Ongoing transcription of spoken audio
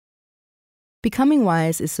Becoming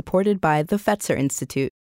Wise is supported by the Fetzer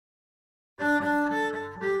Institute.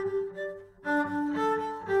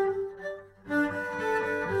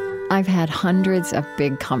 I've had hundreds of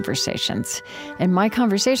big conversations, and my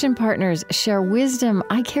conversation partners share wisdom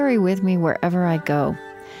I carry with me wherever I go.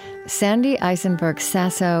 Sandy Eisenberg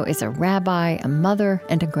Sasso is a rabbi, a mother,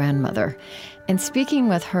 and a grandmother, and speaking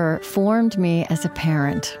with her formed me as a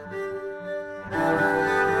parent.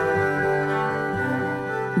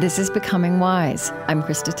 This is Becoming Wise. I'm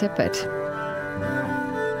Krista Tippett.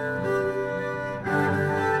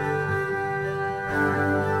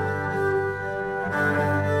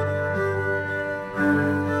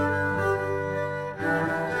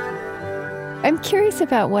 I'm curious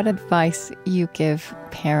about what advice you give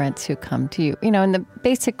parents who come to you. And the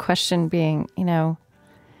basic question being,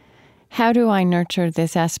 how do I nurture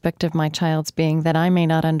this aspect of my child's being that I may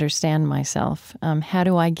not understand myself? How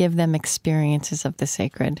do I give them experiences of the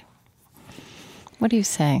sacred? What do you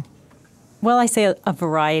say? Well, I say a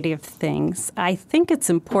variety of things. I think it's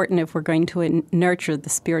important if we're going to nurture the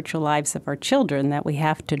spiritual lives of our children that we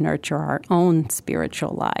have to nurture our own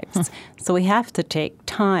spiritual lives. So we have to take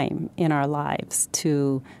time in our lives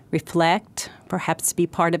to reflect, perhaps be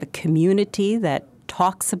part of a community that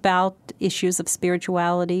talks about issues of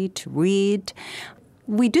spirituality, to read.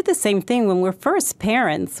 We do the same thing when we're first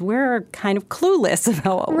parents. We're kind of clueless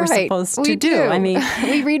about what we're supposed to do. I mean,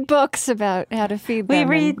 we read books about how to feed them. We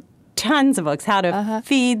read tons of books, how to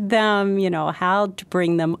feed them, how to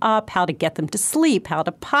bring them up, how to get them to sleep, how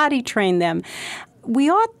to potty train them.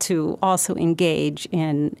 We ought to also engage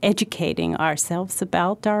in educating ourselves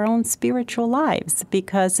about our own spiritual lives,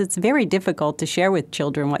 because it's very difficult to share with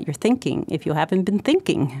children what you're thinking if you haven't been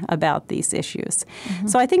thinking about these issues.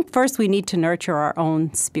 So I think first we need to nurture our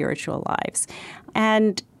own spiritual lives.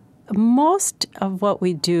 And most of what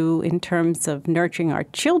we do in terms of nurturing our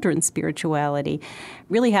children's spirituality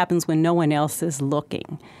really happens when no one else is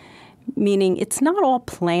looking. Meaning it's not all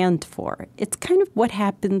planned for. It's kind of what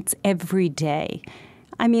happens every day.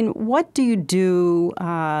 I mean, what do you do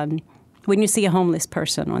when you see a homeless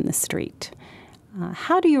person on the street?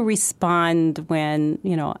 How do you respond when,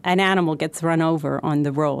 an animal gets run over on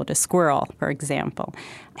the road, a squirrel, for example?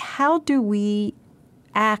 How do we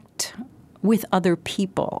act with other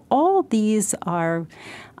people? All these are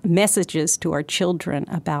messages to our children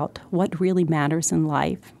about what really matters in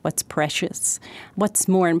life, what's precious, what's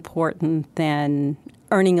more important than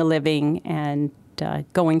earning a living and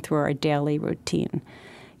going through our daily routine.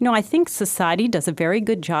 I think society does a very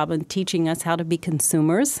good job in teaching us how to be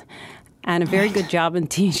consumers and a very good job in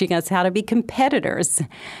teaching us how to be competitors.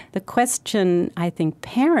 The question I think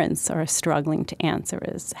parents are struggling to answer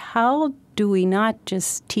is, how do we not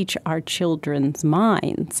just teach our children's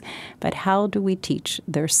minds, but how do we teach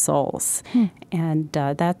their souls? And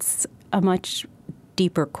that's a much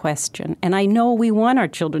deeper question. And I know we want our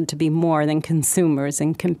children to be more than consumers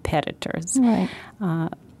and competitors. Right.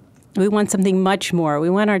 We want something much more.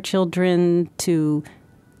 We want our children to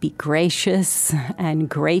be gracious and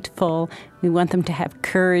grateful. We want them to have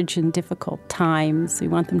courage in difficult times. We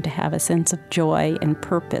want them to have a sense of joy and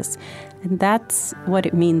purpose. And that's what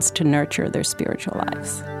it means to nurture their spiritual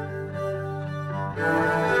lives.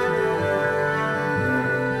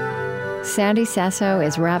 Sandy Sasso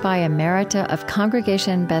is Rabbi Emerita of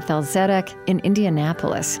Congregation Beth El Zedek in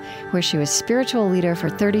Indianapolis, where she was spiritual leader for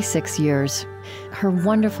 36 years. Her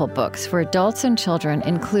wonderful books for adults and children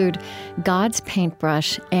include God's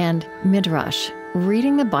Paintbrush and Midrash,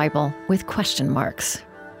 Reading the Bible with Question Marks.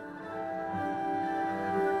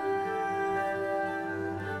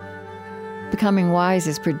 Becoming Wise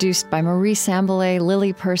is produced by Marie Sambilay,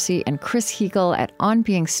 Lily Percy, and Chris Heagle at On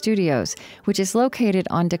Being Studios, which is located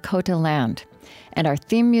on Dakota land. And our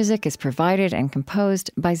theme music is provided and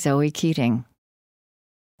composed by Zoe Keating.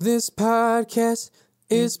 This podcast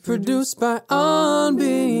is produced by On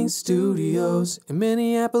Being Studios in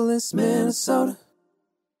Minneapolis, Minnesota.